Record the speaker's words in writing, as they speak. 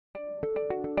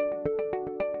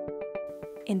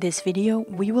In this video,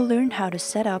 we will learn how to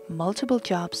set up multiple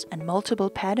jobs and multiple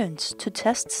patterns to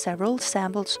test several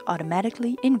samples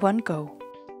automatically in one go.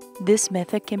 This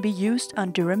method can be used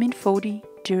on Duramin-40,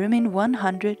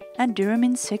 Duramin-100 and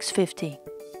Duramin-600.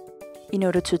 In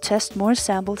order to test more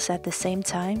samples at the same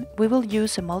time, we will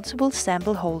use a multiple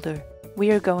sample holder.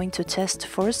 We are going to test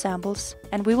 4 samples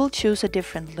and we will choose a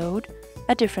different load,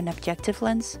 a different objective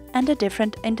lens and a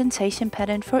different indentation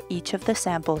pattern for each of the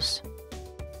samples.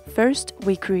 First,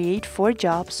 we create 4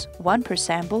 jobs, 1 per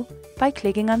sample, by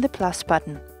clicking on the plus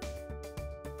button.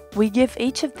 We give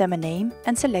each of them a name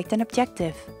and select an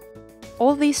objective.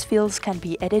 All these fields can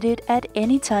be edited at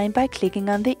any time by clicking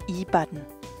on the E button.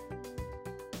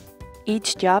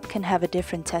 Each job can have a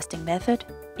different testing method,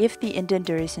 if the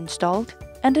indenter is installed,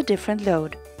 and a different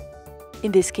load.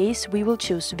 In this case, we will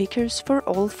choose Vickers for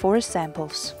all 4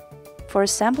 samples. For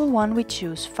sample 1, we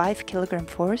choose 5 kg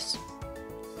force.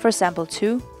 For sample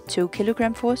 2, 2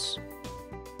 kg force.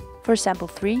 For sample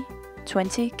 3,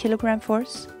 20 kg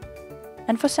force.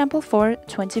 And for sample 4,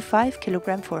 25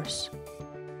 kg force.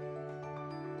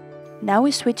 Now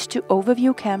we switch to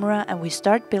overview camera and we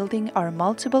start building our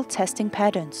multiple testing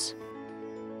patterns.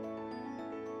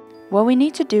 What we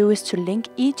need to do is to link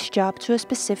each job to a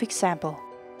specific sample.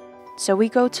 So we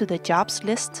go to the jobs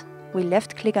list, we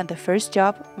left click on the first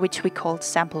job, which we called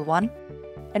sample 1,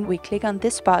 and we click on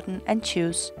this button and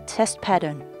choose Test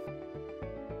Pattern.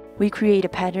 We create a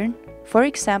pattern, for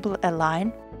example a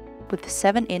line, with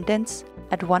 7 indents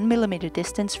at 1 mm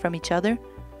distance from each other,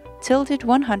 tilted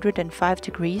 105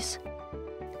 degrees,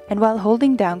 and while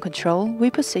holding down Ctrl,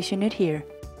 we position it here.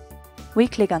 We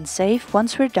click on Save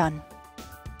once we're done.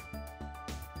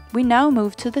 We now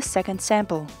move to the second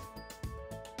sample.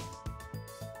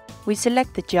 We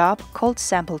select the job called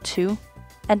sample 2,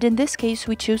 and in this case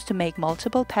we choose to make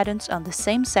multiple patterns on the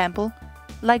same sample,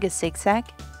 like a zigzag,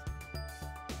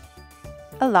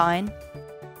 a line,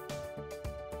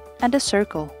 and a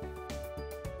circle.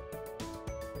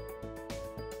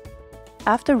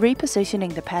 After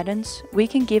repositioning the patterns, we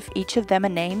can give each of them a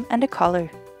name and a color.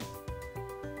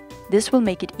 This will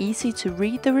make it easy to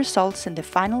read the results in the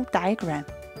final diagram.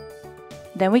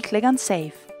 Then we click on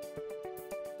Save.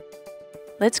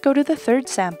 Let's go to the third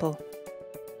sample.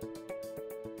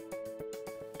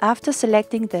 After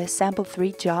selecting the sample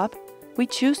 3 job, we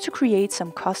choose to create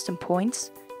some custom points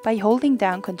by holding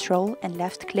down Ctrl and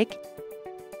left click.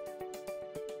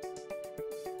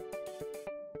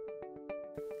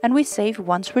 And we save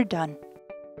once we're done.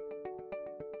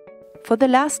 For the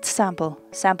last sample,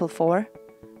 sample 4,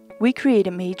 we create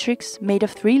a matrix made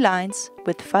of 3 lines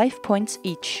with 5 points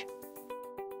each.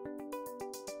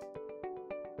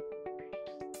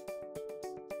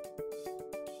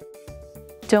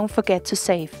 Don't forget to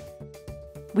save.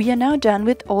 We are now done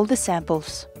with all the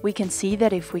samples. We can see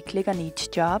that if we click on each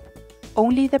job,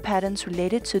 only the patterns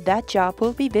related to that job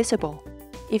will be visible.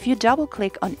 If you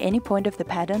double-click on any point of the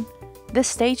pattern, the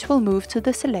stage will move to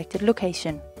the selected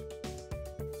location.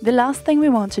 The last thing we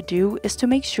want to do is to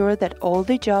make sure that all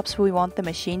the jobs we want the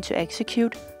machine to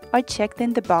execute are checked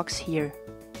in the box here.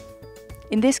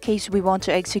 In this case, we want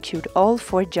to execute all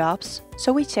 4 jobs,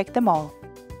 so we check them all.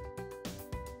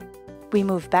 We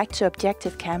move back to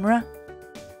objective camera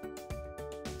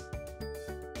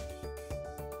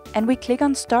and we click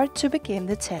on Start to begin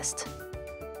the test.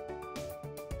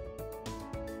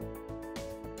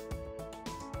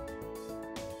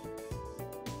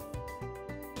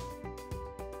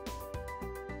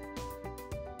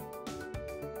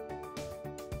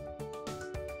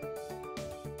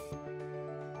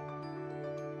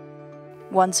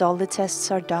 Once all the tests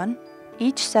are done,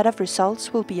 each set of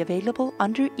results will be available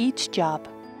under each job.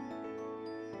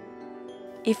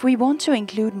 If we want to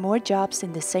include more jobs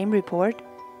in the same report,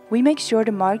 we make sure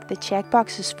to mark the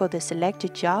checkboxes for the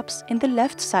selected jobs in the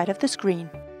left side of the screen.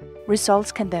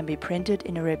 Results can then be printed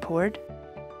in a report,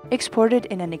 exported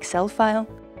in an Excel file,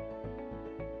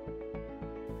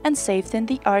 and saved in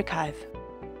the archive.